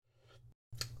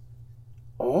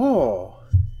Oh,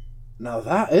 now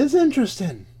that is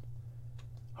interesting.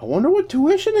 I wonder what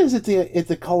tuition is at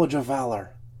the College of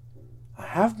Valor. I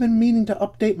have been meaning to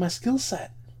update my skill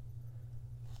set.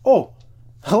 Oh,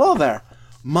 hello there.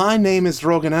 My name is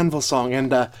Rogan Anvilsong,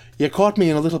 and you caught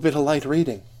me in a little bit of light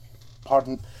reading.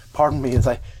 Pardon me as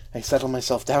I settle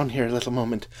myself down here a little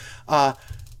moment. I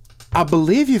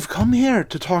believe you've come here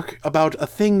to talk about a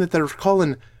thing that they're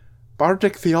calling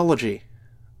Bardic Theology.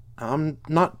 I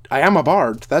am a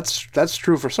bard, that's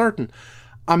true for certain.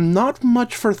 I'm not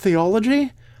much for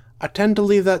theology. I tend to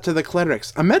leave that to the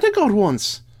clerics. I met a god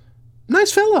once.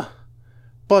 Nice fella.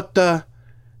 But,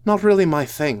 not really my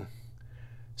thing.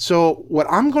 So, what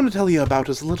I'm going to tell you about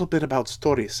is a little bit about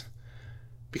stories.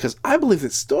 Because I believe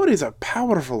that stories are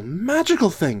powerful, magical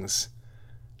things.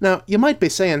 Now, you might be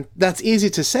saying, that's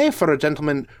easy to say for a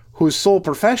gentleman whose sole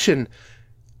profession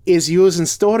is using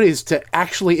stories to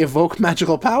actually evoke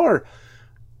magical power.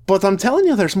 But I'm telling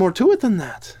you, there's more to it than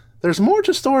that. There's more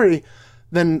to story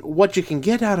than what you can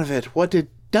get out of it. What it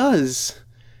does,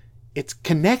 it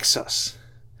connects us.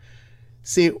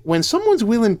 See, when someone's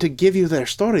willing to give you their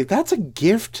story, that's a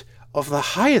gift of the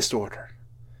highest order.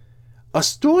 A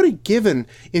story given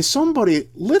is somebody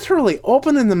literally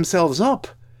opening themselves up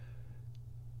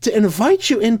to invite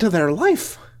you into their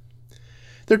life.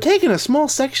 They're taking a small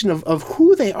section of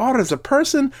who they are as a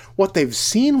person, what they've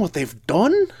seen, what they've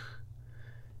done.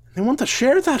 They want to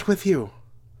share that with you.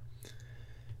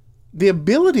 The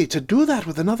ability to do that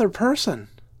with another person.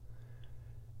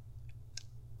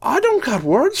 I don't got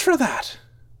words for that.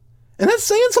 And that's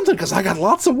saying something because I got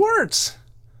lots of words.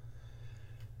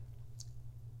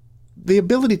 The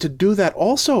ability to do that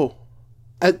also,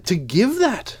 to give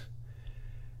that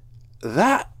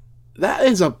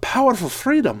is a powerful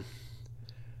freedom.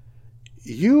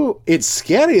 It's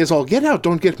scary as all get out,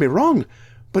 don't get me wrong,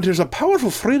 but there's a powerful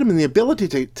freedom in the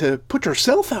ability to put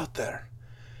yourself out there.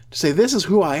 To say, this is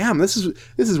who I am, this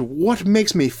is what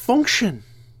makes me function.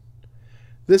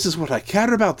 This is what I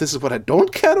care about, this is what I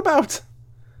don't care about.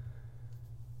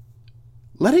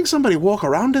 Letting somebody walk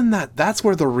around in that's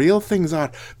where the real things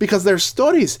are. Because there's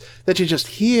stories that you just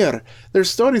hear.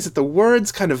 There's stories that the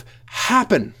words kind of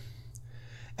happen.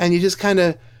 And you just kind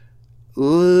of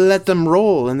let them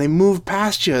roll, and they move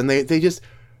past you, and they just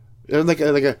like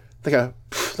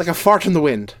a fart in the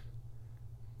wind.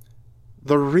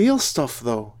 The real stuff,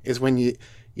 though, is when you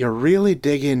really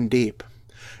dig in deep.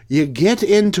 You get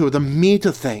into the meat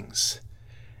of things,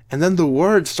 and then the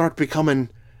words start becoming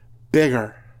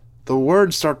bigger. The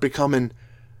words start becoming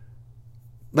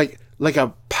like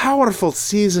a powerful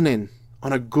seasoning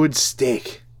on a good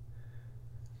steak.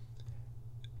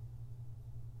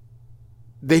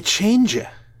 They change you.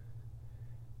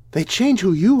 They change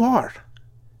who you are.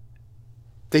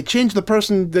 They change the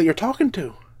person that you're talking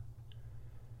to.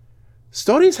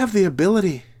 Stories have the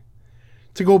ability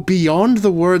to go beyond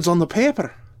the words on the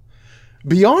paper,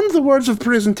 beyond the words of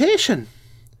presentation.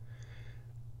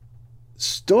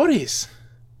 Stories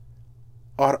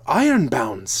are iron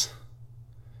bounds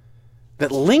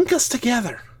that link us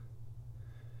together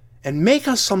and make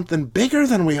us something bigger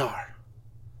than we are.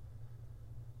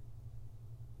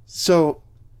 So,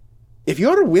 if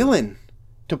you're willing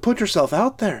to put yourself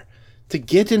out there, to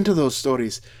get into those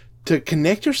stories, to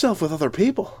connect yourself with other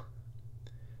people,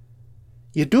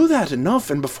 you do that enough,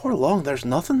 and before long, there's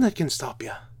nothing that can stop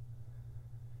you.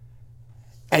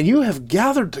 And you have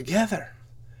gathered together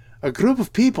a group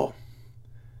of people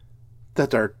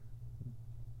that are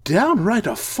downright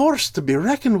a force to be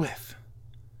reckoned with.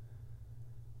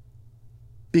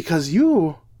 Because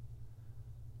you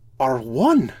are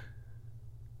one.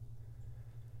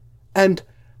 And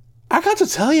I got to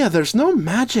tell you, there's no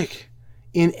magic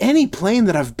in any plane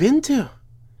that I've been to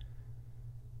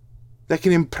that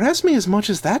can impress me as much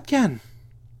as that can.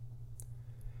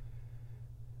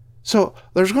 So,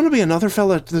 there's going to be another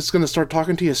fella that's going to start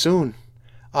talking to you soon.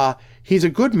 He's a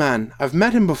good man. I've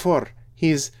met him before.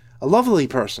 He's a lovely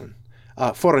person,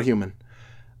 for a human.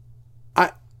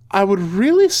 I would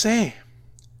really say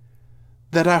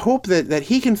that I hope that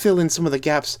he can fill in some of the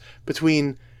gaps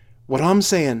between what I'm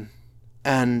saying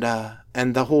and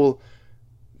the whole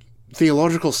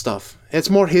theological stuff. It's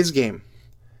more his game.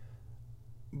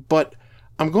 But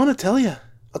I'm going to tell you.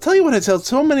 I'll tell you what I tell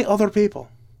so many other people.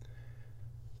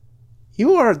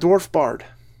 You are a dwarf bard.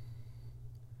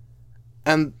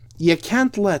 And you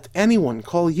can't let anyone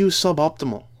call you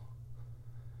suboptimal.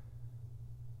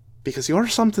 Because you're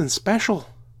something special.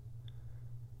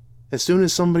 As soon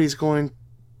as somebody's going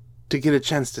to get a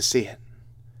chance to see it.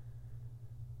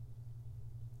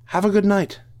 Have a good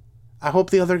night. I hope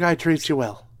the other guy treats you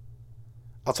well.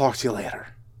 I'll talk to you later.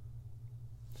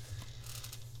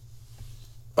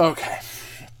 Okay.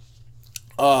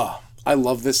 I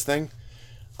love this thing.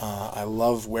 I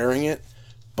love wearing it,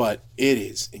 but it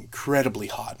is incredibly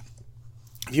hot.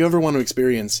 If you ever want to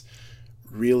experience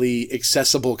really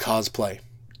accessible cosplay,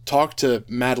 talk to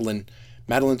Madeline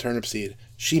Turnipseed.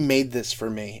 She made this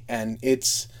for me, and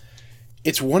it's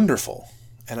wonderful.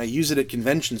 And I use it at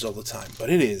conventions all the time, but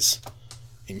it is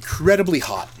incredibly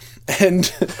hot,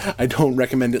 and I don't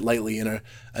recommend it lightly in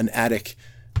an attic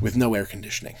with no air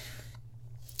conditioning.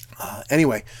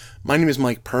 Anyway, my name is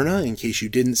Mike Perna, in case you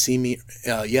didn't see me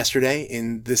yesterday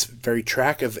in this very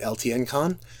track of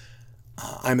LTNCon.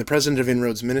 I'm the president of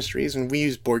Inroads Ministries, and we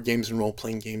use board games and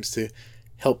role-playing games to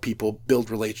help people build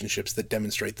relationships that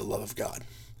demonstrate the love of God.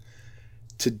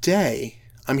 Today,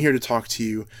 I'm here to talk to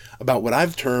you about what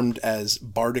I've termed as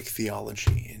Bardic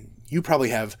Theology, and you probably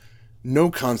have no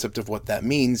concept of what that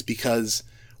means, because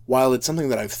while it's something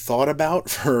that I've thought about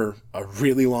for a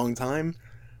really long time,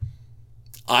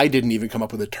 I didn't even come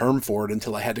up with a term for it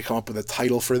until I had to come up with a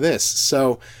title for this.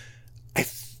 So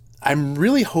I'm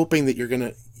really hoping that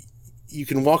you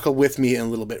can walk with me a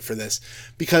little bit for this,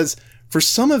 because for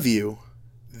some of you,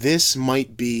 this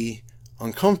might be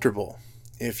uncomfortable.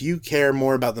 If you care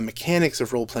more about the mechanics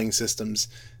of role-playing systems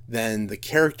than the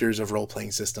characters of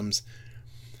role-playing systems,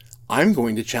 I'm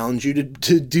going to challenge you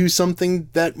to do something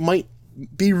that might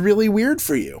be really weird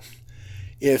for you.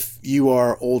 If you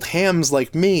are old hams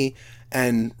like me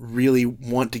and really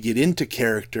want to get into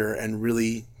character and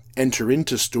really enter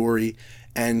into story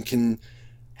and can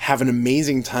have an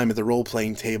amazing time at the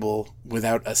role-playing table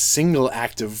without a single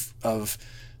act of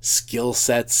skill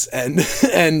sets and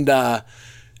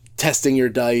testing your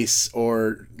dice,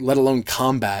 or let alone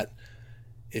combat,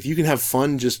 if you can have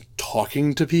fun just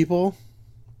talking to people,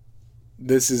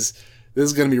 this is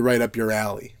going to be right up your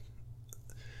alley.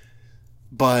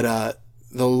 But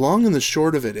the long and the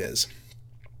short of it is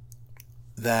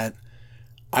that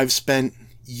I've spent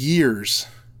years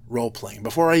role-playing.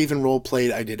 Before I even role-played,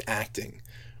 I did acting,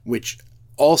 which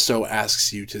also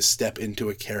asks you to step into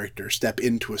a character, step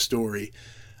into a story,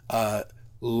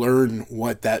 learn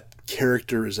what that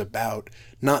character is about.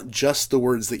 Not just the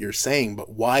words that you're saying, but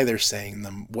why they're saying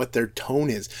them, what their tone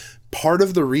is. Part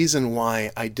of the reason why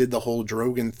I did the whole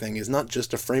Drogon thing is not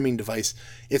just a framing device.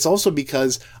 It's also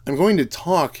because I'm going to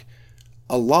talk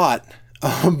a lot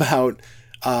about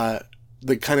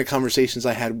the kind of conversations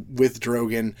I had with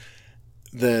Drogon,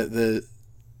 the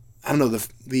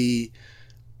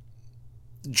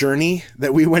journey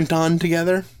that we went on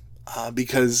together,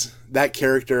 because that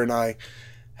character and I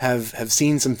have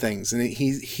seen some things, and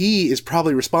he is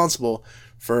probably responsible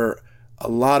for a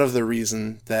lot of the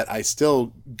reason that I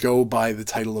still go by the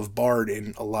title of Bard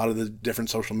in a lot of the different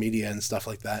social media and stuff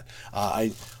like that.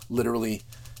 I literally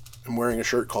am wearing a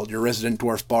shirt called Your Resident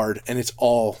Dwarf Bard, and it's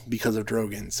all because of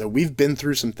Drogon. So we've been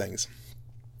through some things.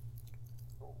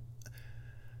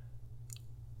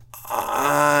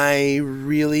 I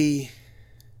really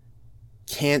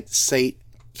can't state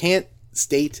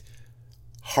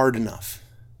hard enough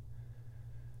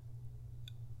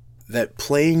that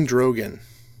playing Drogon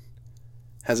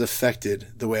has affected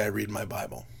the way I read my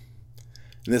Bible.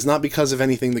 And it's not because of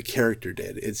anything the character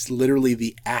did. It's literally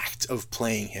the act of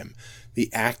playing him,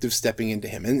 the act of stepping into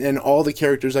him. And all the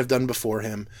characters I've done before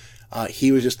him,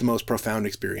 he was just the most profound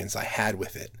experience I had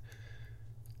with it.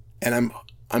 And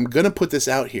I'm going to put this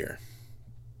out here.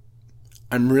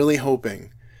 I'm really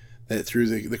hoping that through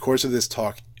the course of this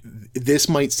talk, this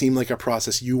might seem like a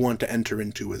process you want to enter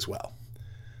into as well.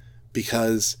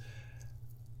 Because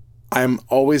I'm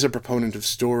always a proponent of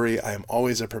story. I am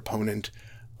always a proponent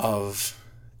of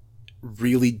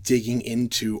really digging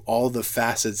into all the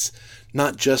facets,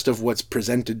 not just of what's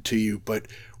presented to you, but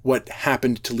what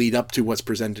happened to lead up to what's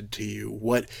presented to you,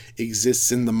 what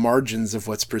exists in the margins of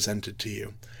what's presented to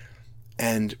you.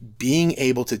 And being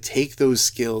able to take those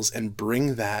skills and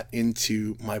bring that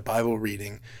into my Bible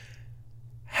reading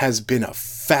has been a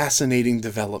fascinating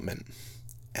development.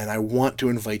 And I want to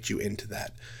invite you into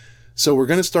that. So we're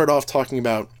going to start off talking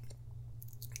about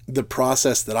the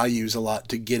process that I use a lot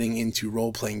to getting into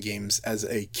role-playing games as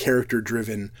a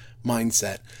character-driven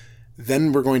mindset.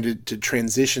 Then we're going to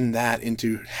transition that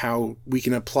into how we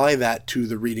can apply that to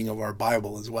the reading of our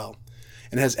Bible as well.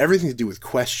 And it has everything to do with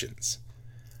questions.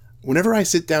 Whenever I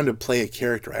sit down to play a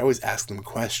character, I always ask them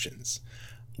questions.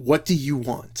 What do you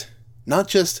want? Not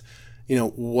just,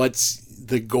 what's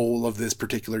the goal of this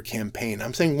particular campaign.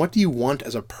 I'm saying, what do you want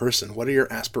as a person? What are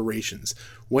your aspirations?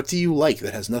 What do you like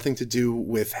that has nothing to do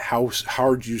with how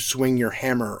hard you swing your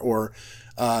hammer or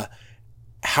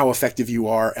how effective you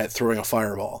are at throwing a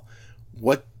fireball?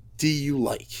 What do you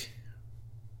like?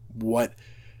 What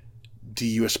do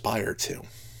you aspire to?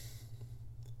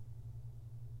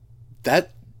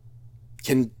 that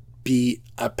can be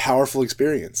a powerful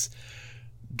experience.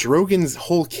 Drogon's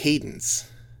whole cadence,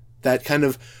 that kind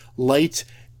of light,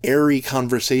 airy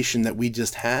conversation that we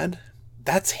just had,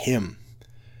 that's him.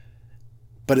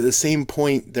 But at the same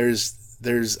point,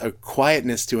 there's a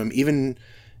quietness to him, even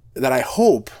that I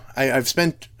hope I've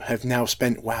spent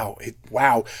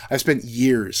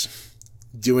years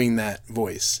doing that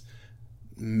voice,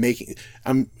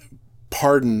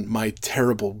 pardon my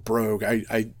terrible brogue.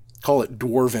 I call it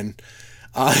dwarven.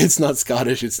 It's not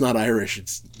Scottish. It's not Irish.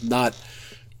 It's not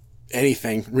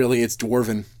anything really. It's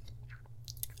dwarven.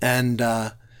 And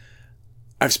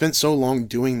I've spent so long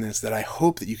doing this that I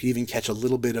hope that you can even catch a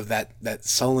little bit of that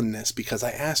sullenness, because I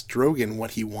asked Drogon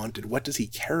what he wanted. What does he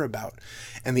care about?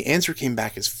 And the answer came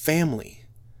back as family.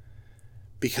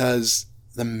 Because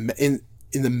in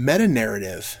the meta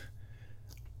narrative,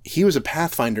 he was a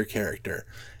Pathfinder character,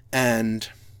 and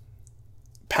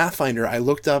Pathfinder, I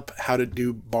looked up how to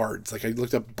do bards. Like, I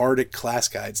looked up bardic class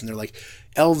guides, and they're like,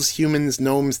 elves, humans,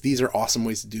 gnomes, these are awesome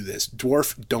ways to do this.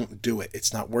 Dwarf, don't do it.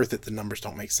 It's not worth it. The numbers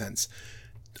don't make sense.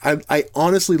 I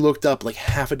honestly looked up like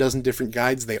half a dozen different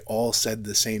guides. They all said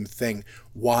the same thing.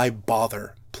 Why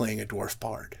bother playing a dwarf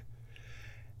bard?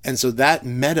 And so that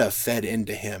meta fed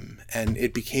into him, and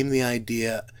it became the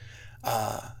idea.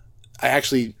 I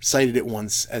actually cited it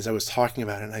once as I was talking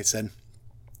about it, and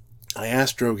I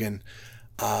asked Drogon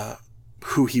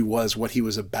who he was, what he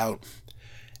was about.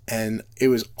 And it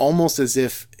was almost as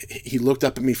if he looked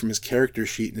up at me from his character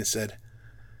sheet and he said,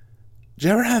 "Did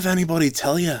you ever have anybody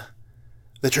tell you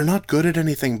that you're not good at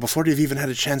anything before you've even had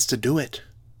a chance to do it?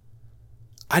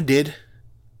 I did,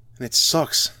 and it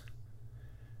sucks.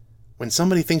 When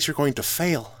somebody thinks you're going to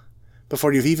fail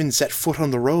before you've even set foot on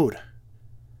the road,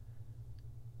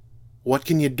 what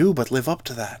can you do but live up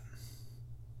to that?"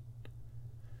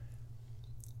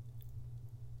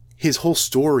 His whole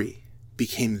story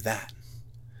became that.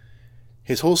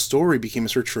 His whole story became a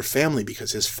search for family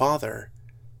because his father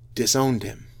disowned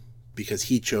him, because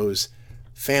he chose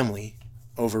family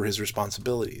over his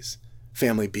responsibilities.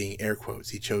 Family being air quotes.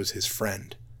 He chose his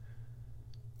friend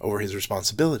over his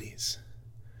responsibilities.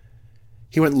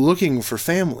 He went looking for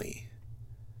family,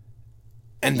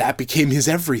 and that became his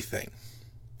everything.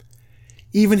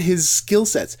 Even his skill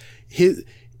sets.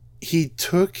 He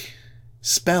took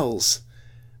spells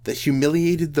that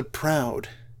humiliated the proud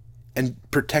and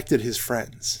protected his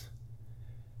friends,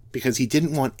 because he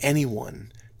didn't want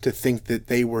anyone to think that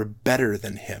they were better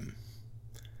than him.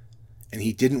 And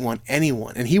he didn't want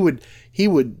anyone, and he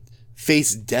would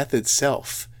face death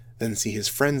itself than see his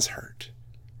friends hurt.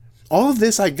 All of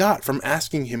this I got from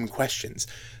asking him questions,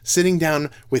 sitting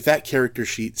down with that character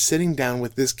sheet, sitting down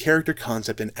with this character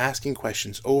concept and asking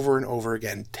questions over and over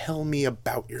again. Tell me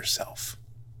about yourself.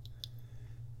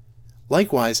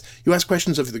 Likewise, you ask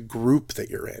questions of the group that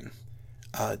you're in.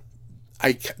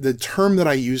 The term that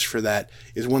I use for that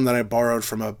is one that I borrowed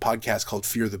from a podcast called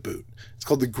Fear the Boot. It's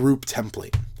called the group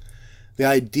template. The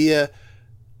idea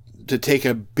to take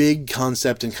a big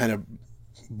concept and kind of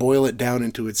boil it down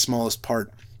into its smallest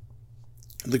part.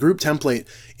 The group template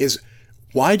is,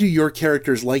 why do your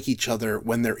characters like each other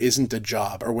when there isn't a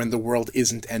job or when the world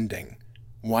isn't ending?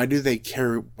 Why do they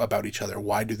care about each other?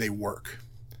 Why do they work?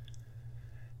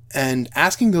 And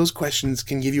asking those questions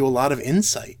can give you a lot of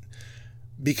insight,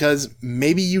 because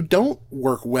maybe you don't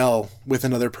work well with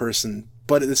another person,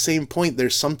 but at the same point,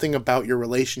 there's something about your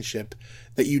relationship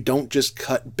that you don't just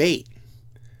cut bait.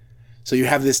 So you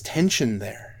have this tension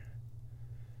there.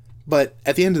 But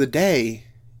at the end of the day,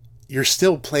 you're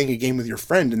still playing a game with your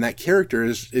friend, and that character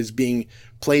is being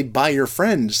played by your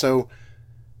friend. So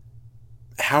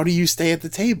how do you stay at the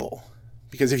table?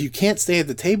 Because if you can't stay at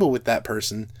the table with that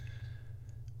person,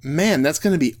 man, that's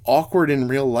going to be awkward in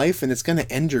real life, and it's going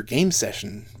to end your game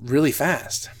session really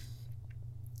fast.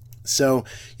 So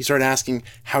you start asking,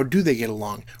 how do they get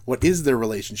along? What is their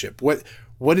relationship?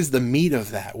 What is the meat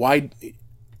of that?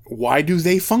 Why do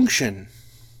they function?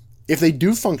 If they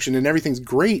do function and everything's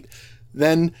great,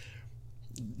 then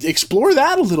explore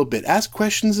that a little bit. Ask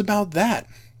questions about that.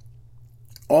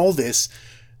 All this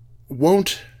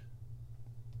won't,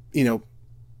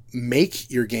 make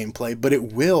your gameplay, but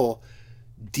it will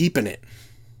deepen it.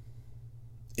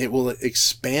 It will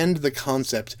expand the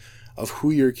concept of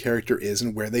who your character is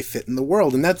and where they fit in the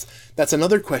world. And that's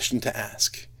another question to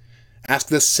ask. Ask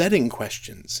the setting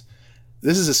questions.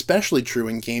 This is especially true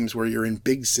in games where you're in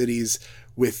big cities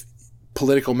with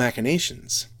political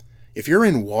machinations. If you're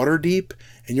in Waterdeep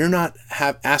and you're not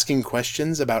asking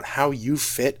questions about how you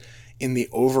fit in the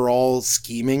overall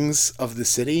schemings of the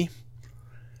city,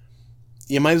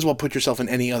 you might as well put yourself in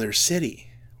any other city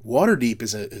Waterdeep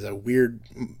is a weird,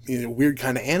 weird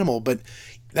kind of animal, but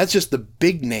that's just the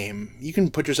big name. You can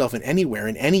put yourself in anywhere,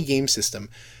 in any game system.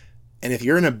 And if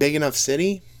you're in a big enough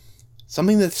city,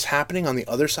 something that's happening on the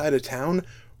other side of town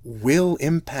will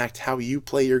impact how you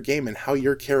play your game and how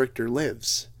your character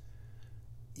lives.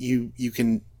 You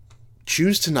can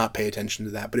choose to not pay attention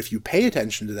to that, but if you pay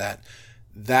attention to that,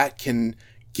 that can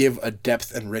give a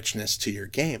depth and richness to your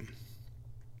game.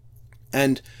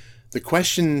 And the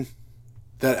question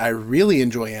that I really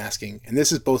enjoy asking, and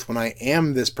this is both when I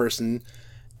am this person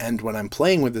and when I'm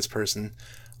playing with this person,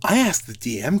 I ask the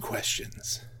DM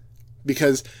questions.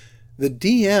 Because the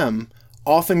DM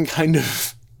often kind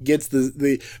of gets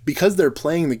because they're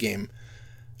playing the game,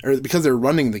 or because they're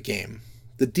running the game,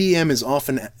 the DM is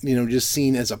often, just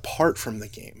seen as apart from the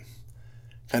game,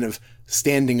 kind of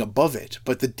standing above it.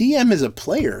 But the DM is a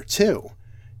player too.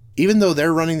 Even though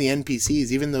they're running the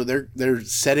NPCs, even though they're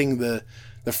setting the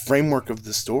framework of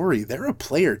the story, they're a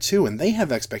player too, and they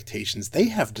have expectations, they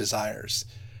have desires.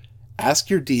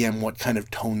 Ask your DM what kind of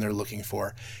tone they're looking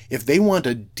for. If they want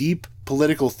a deep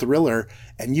political thriller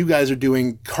and you guys are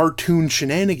doing cartoon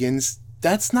shenanigans,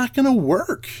 that's not going to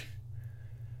work.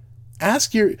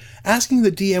 Asking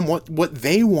the DM what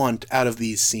they want out of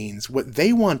these scenes, what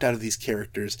they want out of these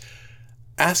characters.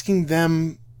 Asking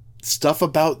them stuff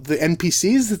about the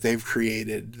NPCs that they've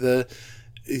created, the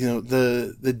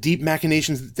deep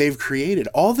machinations that they've created.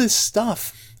 All this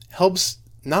stuff helps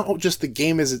not just the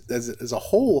game as a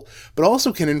whole, but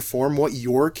also can inform what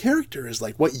your character is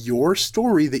like, what your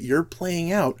story that you're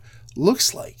playing out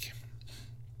looks like.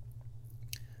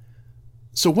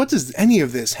 So what does any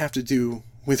of this have to do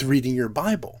with reading your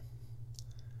Bible?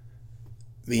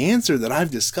 The answer that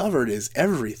I've discovered is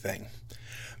everything.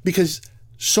 Because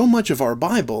so much of our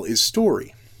Bible is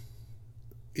story.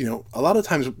 A lot of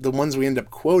times the ones we end up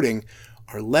quoting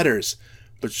are letters,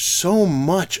 but so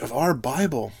much of our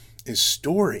Bible is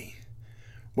story.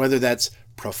 Whether that's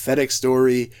prophetic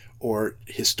story or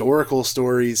historical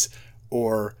stories,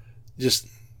 or just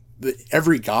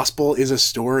every gospel is a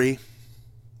story.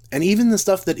 And even the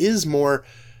stuff that is more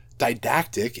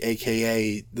didactic,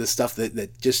 aka the stuff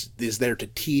that just is there to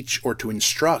teach or to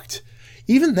instruct,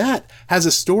 even that has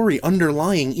a story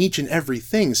underlying each and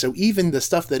everything. So even the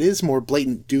stuff that is more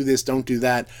blatant, do this, don't do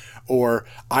that, or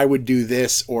I would do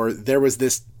this, or there was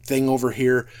this thing over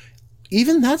here,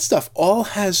 even that stuff all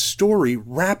has story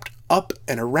wrapped up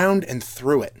and around and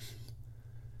through it.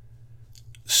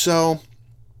 So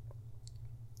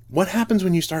what happens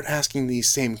when you start asking these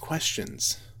same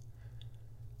questions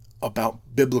about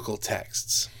biblical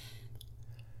texts?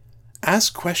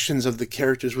 Ask questions of the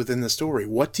characters within the story.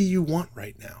 What do you want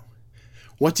right now?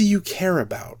 What do you care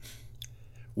about?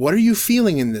 What are you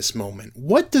feeling in this moment?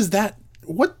 I'll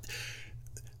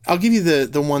give you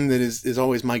the one that is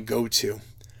always my go-to.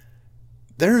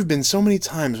 There have been so many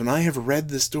times when I have read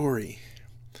the story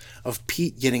of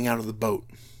Pete getting out of the boat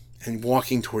and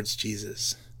walking towards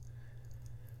Jesus.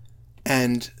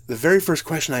 And the very first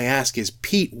question I ask is,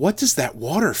 Pete, what does that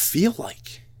water feel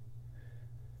like?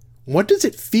 What does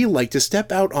it feel like to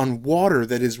step out on water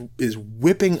that is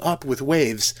whipping up with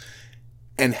waves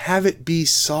and have it be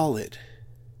solid?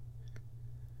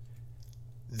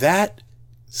 That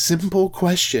simple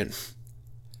question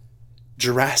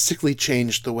drastically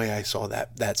changed the way I saw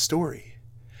that story.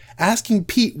 Asking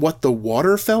Pete what the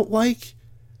water felt like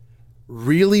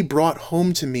really brought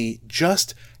home to me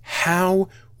just how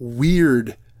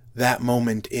weird that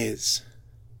moment is.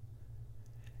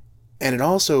 And it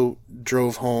also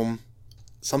drove home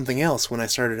something else when I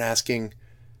started asking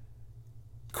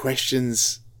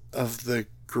questions of the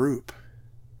group.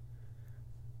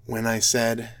 When I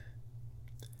said,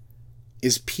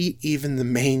 is Pete even the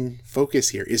main focus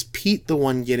here? Is Pete the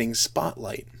one getting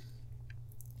spotlight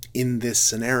in this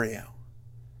scenario?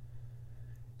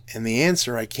 And the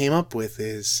answer I came up with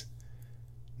is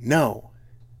no.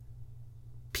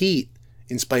 Pete,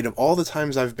 in spite of all the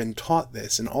times I've been taught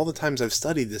this and all the times I've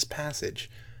studied this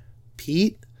passage,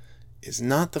 Pete is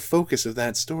not the focus of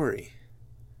that story.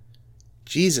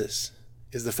 Jesus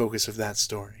is the focus of that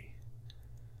story.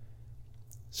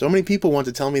 So many people want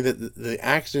to tell me that the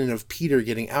accident of Peter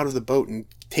getting out of the boat and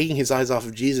taking his eyes off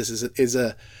of Jesus is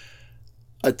a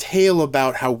tale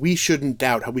about how we shouldn't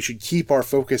doubt, how we should keep our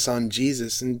focus on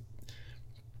Jesus. And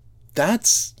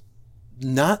that's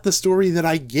not the story that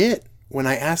I get when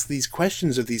I ask these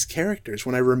questions of these characters,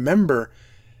 when I remember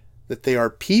that they are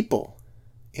people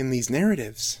in these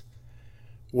narratives.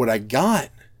 What I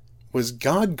got was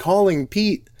God calling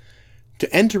Pete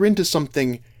to enter into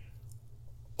something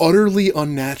utterly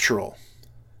unnatural.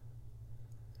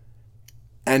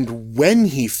 And when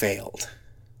he failed,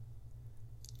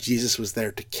 Jesus was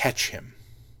there to catch him.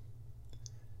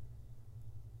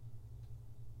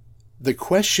 The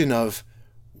question of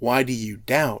why do you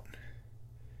doubt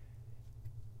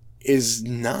is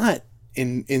not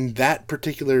in that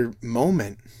particular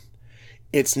moment.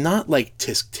 It's not like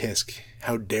tisk tisk,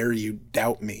 how dare you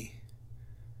doubt me.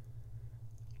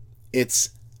 It's,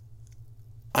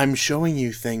 I'm showing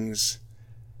you things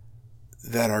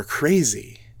that are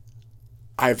crazy.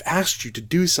 I've asked you to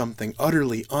do something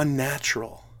utterly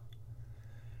unnatural.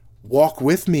 Walk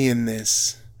with me in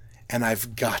this, and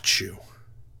I've got you.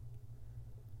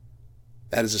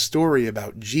 That is a story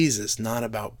about Jesus, not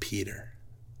about Peter.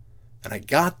 And I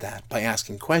got that by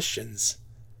asking questions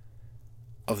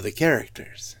of the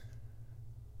characters.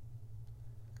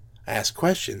 I asked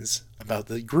questions about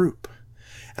the group.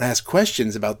 And I asked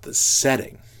questions about the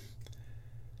setting.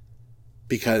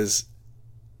 Because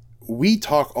we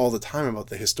talk all the time about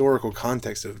the historical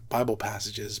context of Bible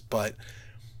passages, but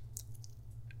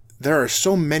there are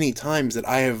so many times that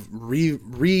I have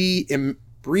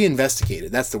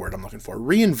reinvestigated, that's the word I'm looking for,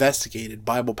 reinvestigated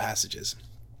Bible passages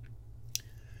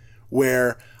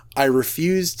where I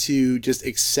refuse to just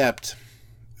accept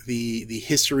the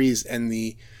histories and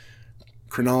the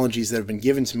chronologies that have been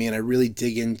given to me, and I really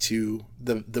dig into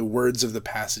the words of the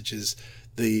passages,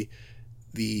 the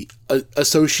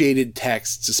associated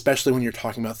texts, especially when you're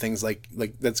talking about things like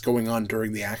that's going on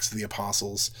during the Acts of the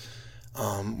Apostles,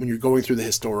 when you're going through the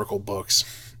historical books,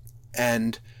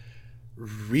 and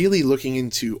really looking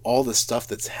into all the stuff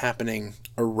that's happening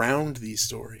around these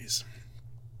stories.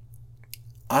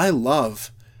 I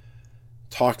love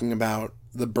talking about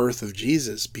the birth of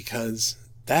Jesus because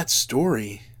that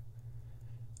story,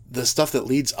 the stuff that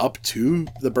leads up to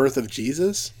the birth of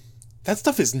Jesus, that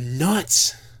stuff is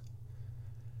nuts.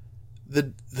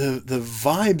 The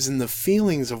vibes and the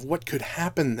feelings of what could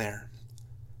happen there.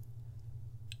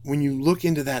 When you look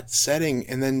into that setting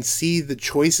and then see the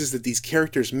choices that these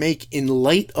characters make in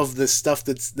light of the stuff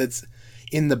that's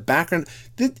in the background,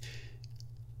 that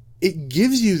it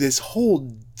gives you this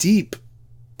whole deep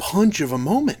punch of a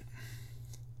moment.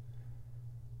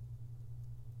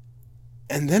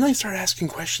 And then I start asking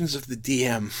questions of the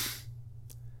DM.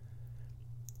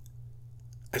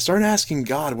 I start asking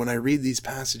God when I read these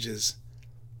passages,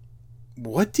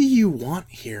 what do you want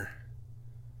here?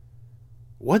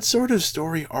 What sort of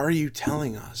story are you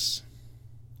telling us?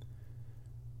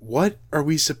 What are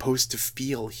we supposed to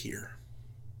feel here?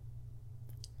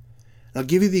 And I'll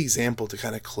give you the example to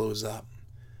kind of close up.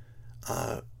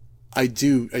 I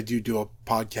do a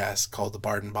podcast called the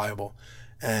Bardic Bible,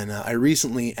 and I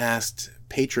recently asked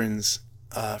patrons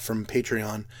from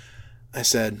Patreon, I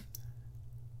said,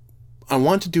 I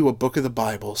want to do a book of the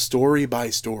Bible story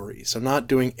by story. So not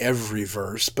doing every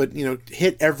verse, but,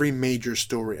 hit every major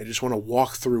story. I just want to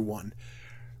walk through one.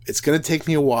 It's going to take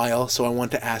me a while, so I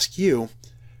want to ask you,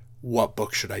 what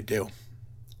book should I do?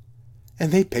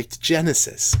 And they picked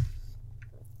Genesis.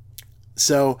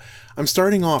 So I'm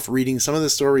starting off reading some of the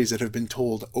stories that have been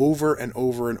told over and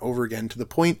over and over again, to the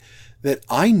point that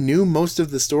I knew most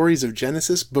of the stories of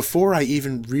Genesis before I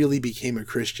even really became a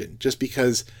Christian, just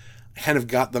because I kind of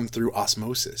got them through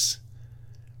osmosis.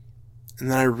 And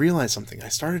then I realized something. I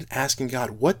started asking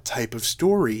God, what type of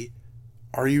story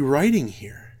are you writing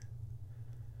here?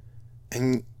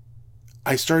 And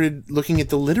I started looking at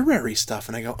the literary stuff,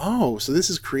 and I go, oh, so this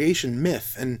is creation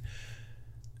myth. And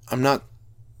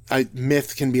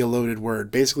myth can be a loaded word.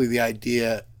 Basically, the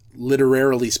idea,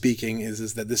 literarily speaking,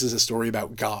 is that this is a story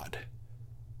about God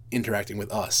interacting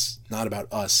with us, not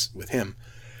about us with him.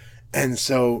 And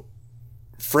so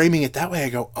framing it that way, I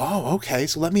go, oh, okay,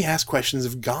 so let me ask questions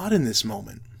of God in this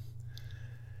moment.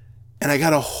 And I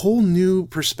got a whole new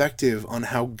perspective on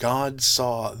how God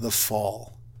saw the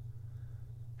fall,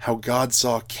 how God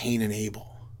saw Cain and Abel.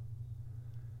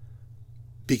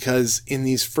 Because in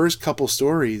these first couple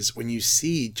stories, when you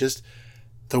see just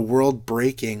the world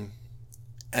breaking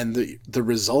and the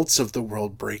results of the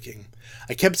world breaking,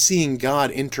 I kept seeing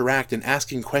God interact and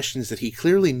asking questions that he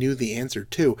clearly knew the answer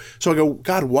to. So I go,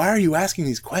 God, why are you asking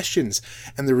these questions?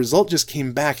 And the result just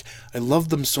came back. I loved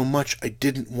them so much, I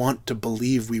didn't want to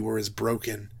believe we were as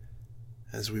broken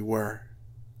as we were,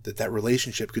 that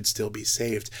relationship could still be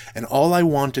saved. And all I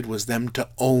wanted was them to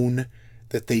own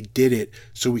that they did it,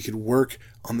 so we could work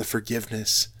on the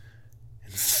forgiveness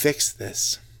and fix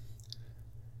this.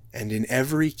 And in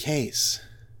every case,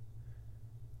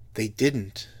 they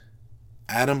didn't.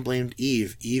 Adam blamed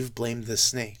Eve. Eve blamed the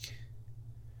snake.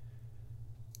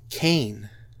 Cain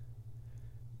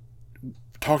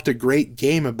talked a great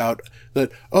game about that.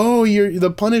 Oh,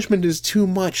 the punishment is too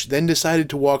much. Then decided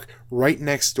to walk right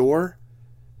next door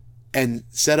and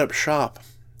set up shop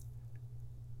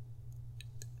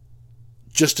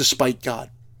just to spite God.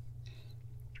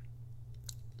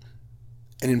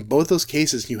 And in both those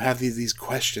cases, you have these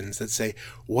questions that say,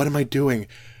 what am I doing?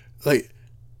 Like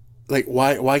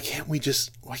why can't we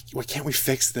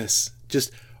fix this?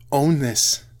 Just own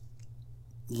this.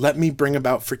 Let me bring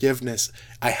about forgiveness.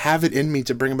 I have it in me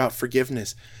to bring about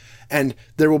forgiveness. And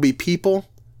there will be people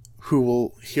who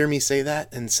will hear me say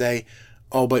that and say,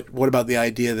 oh, but what about the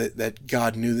idea that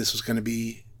God knew this was going to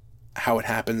be how it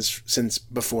happens since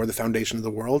before the foundation of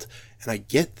the world? And I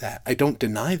get that. I don't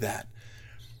deny that.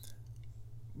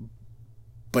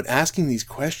 But asking these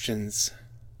questions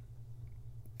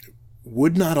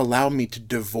would not allow me to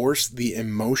divorce the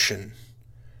emotion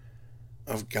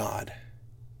of God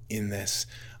in this.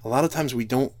 A lot of times we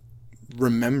don't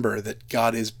remember that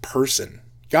God is person.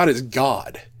 God is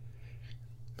God,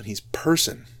 but he's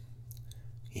person.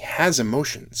 He has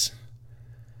emotions.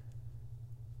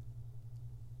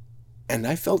 And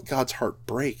I felt God's heart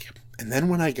break. And then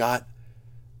when I got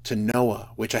to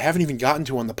Noah, which I haven't even gotten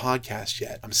to on the podcast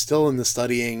yet, I'm still in the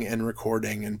studying and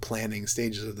recording and planning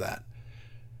stages of that.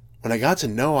 When I got to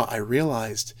Noah, I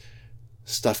realized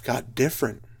stuff got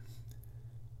different.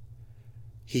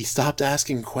 He stopped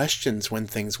asking questions when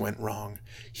things went wrong.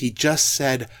 He just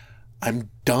said, I'm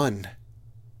done.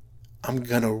 I'm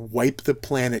going to wipe the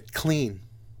planet clean.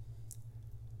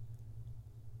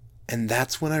 And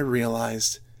that's when I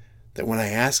realized that when I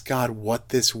asked God what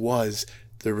this was,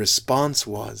 the response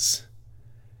was,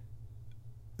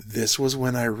 this was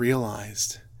when I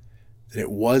realized that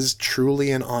it was truly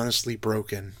and honestly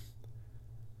broken.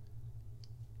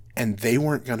 And they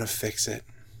weren't going to fix it.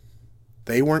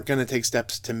 They weren't going to take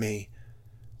steps to me.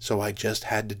 So I just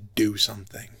had to do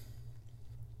something.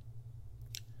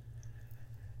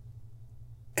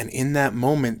 And in that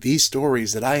moment, these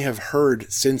stories that I have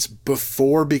heard since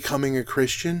before becoming a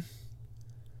Christian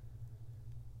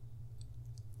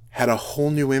had a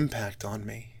whole new impact on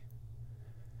me.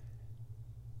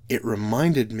 It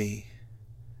reminded me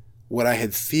what I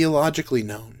had theologically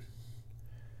known,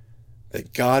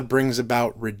 that God brings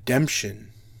about redemption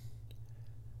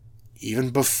even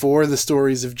before the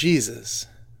stories of Jesus,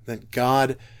 that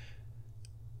God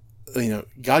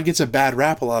gets a bad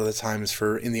rap a lot of the times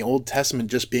for, in the Old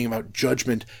Testament, just being about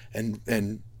judgment and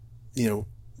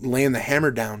laying the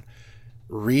hammer down.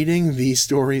 Reading these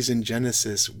stories in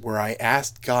Genesis, where I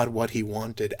asked God what he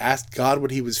wanted, asked God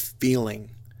what he was feeling,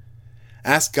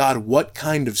 asked God, what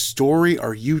kind of story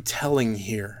are you telling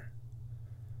here?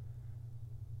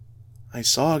 I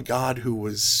saw a God who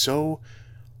was so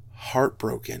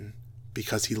heartbroken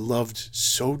because he loved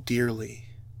so dearly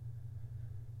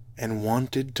and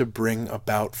wanted to bring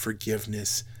about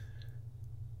forgiveness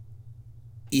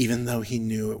even though he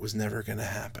knew it was never going to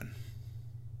happen.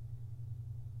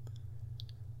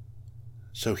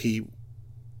 So he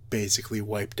basically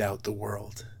wiped out the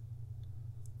world.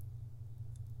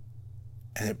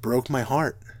 And it broke my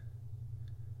heart.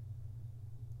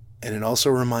 And it also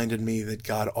reminded me that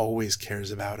God always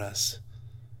cares about us,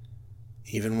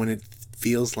 even when it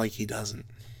feels like he doesn't.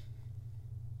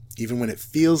 Even when it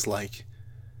feels like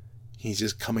he's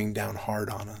just coming down hard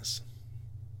on us.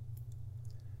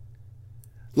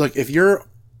 Look, if you're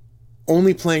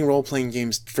only playing role-playing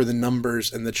games for the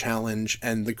numbers and the challenge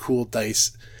and the cool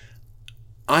dice,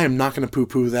 I am not going to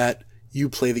poo-poo that. You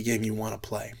play the game you want to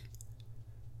play.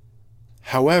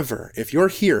 However, if you're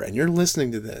here and you're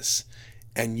listening to this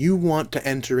and you want to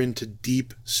enter into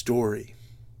deep story,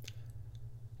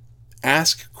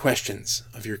 ask questions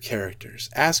of your characters.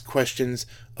 Ask questions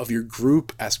of your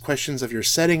group. Ask questions of your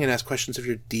setting, and ask questions of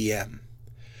your DM.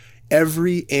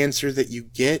 Every answer that you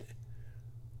get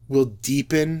will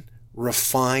deepen,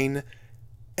 refine,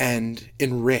 and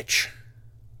enrich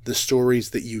the stories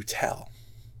that you tell.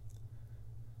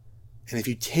 And if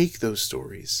you take those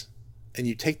stories and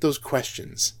you take those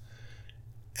questions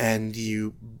and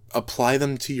you apply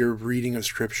them to your reading of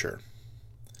Scripture,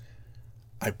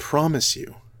 I promise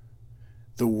you,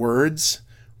 the words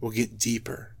will get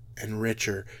deeper and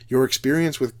richer. Your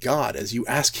experience with God as you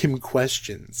ask him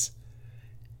questions,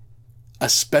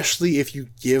 especially if you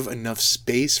give enough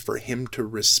space for him to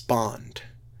respond,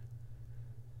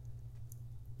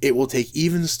 it will take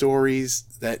even stories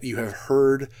that you have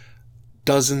heard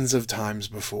dozens of times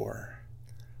before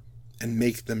and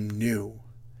make them new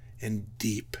and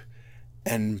deep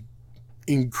and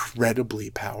incredibly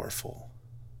powerful.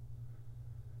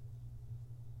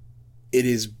 It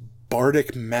is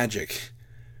bardic magic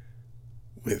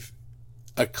with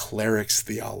a cleric's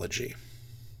theology.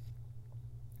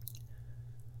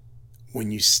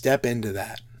 When you step into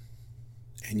that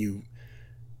and you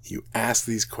ask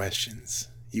these questions,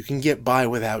 You can get by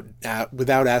without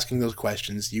asking those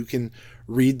questions. You can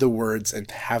read the words and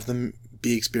have them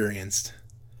be experienced.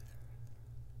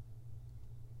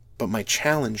 But my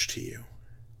challenge to you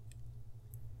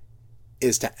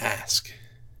is to ask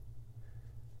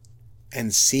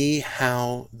and see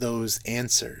how those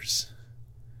answers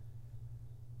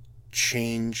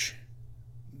change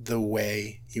the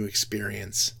way you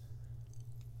experience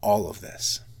all of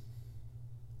this.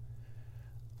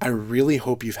 I really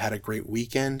hope you've had a great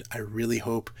weekend. I really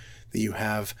hope that you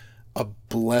have a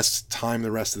blessed time the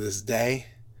rest of this day.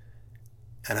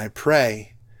 And I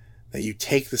pray that you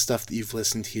take the stuff that you've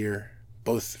listened here,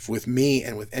 both with me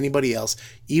and with anybody else,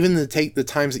 even the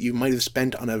times that you might have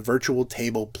spent on a virtual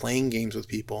table playing games with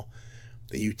people,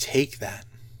 that you take that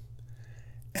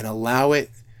and allow it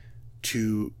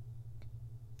to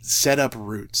set up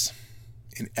roots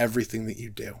in everything that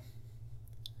you do.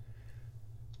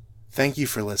 Thank you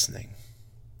for listening.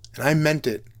 And I meant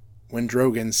it when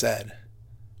Drogan said,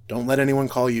 don't let anyone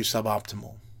call you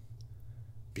suboptimal,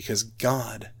 because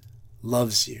God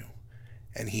loves you,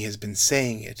 and he has been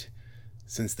saying it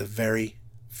since the very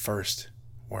first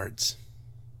words.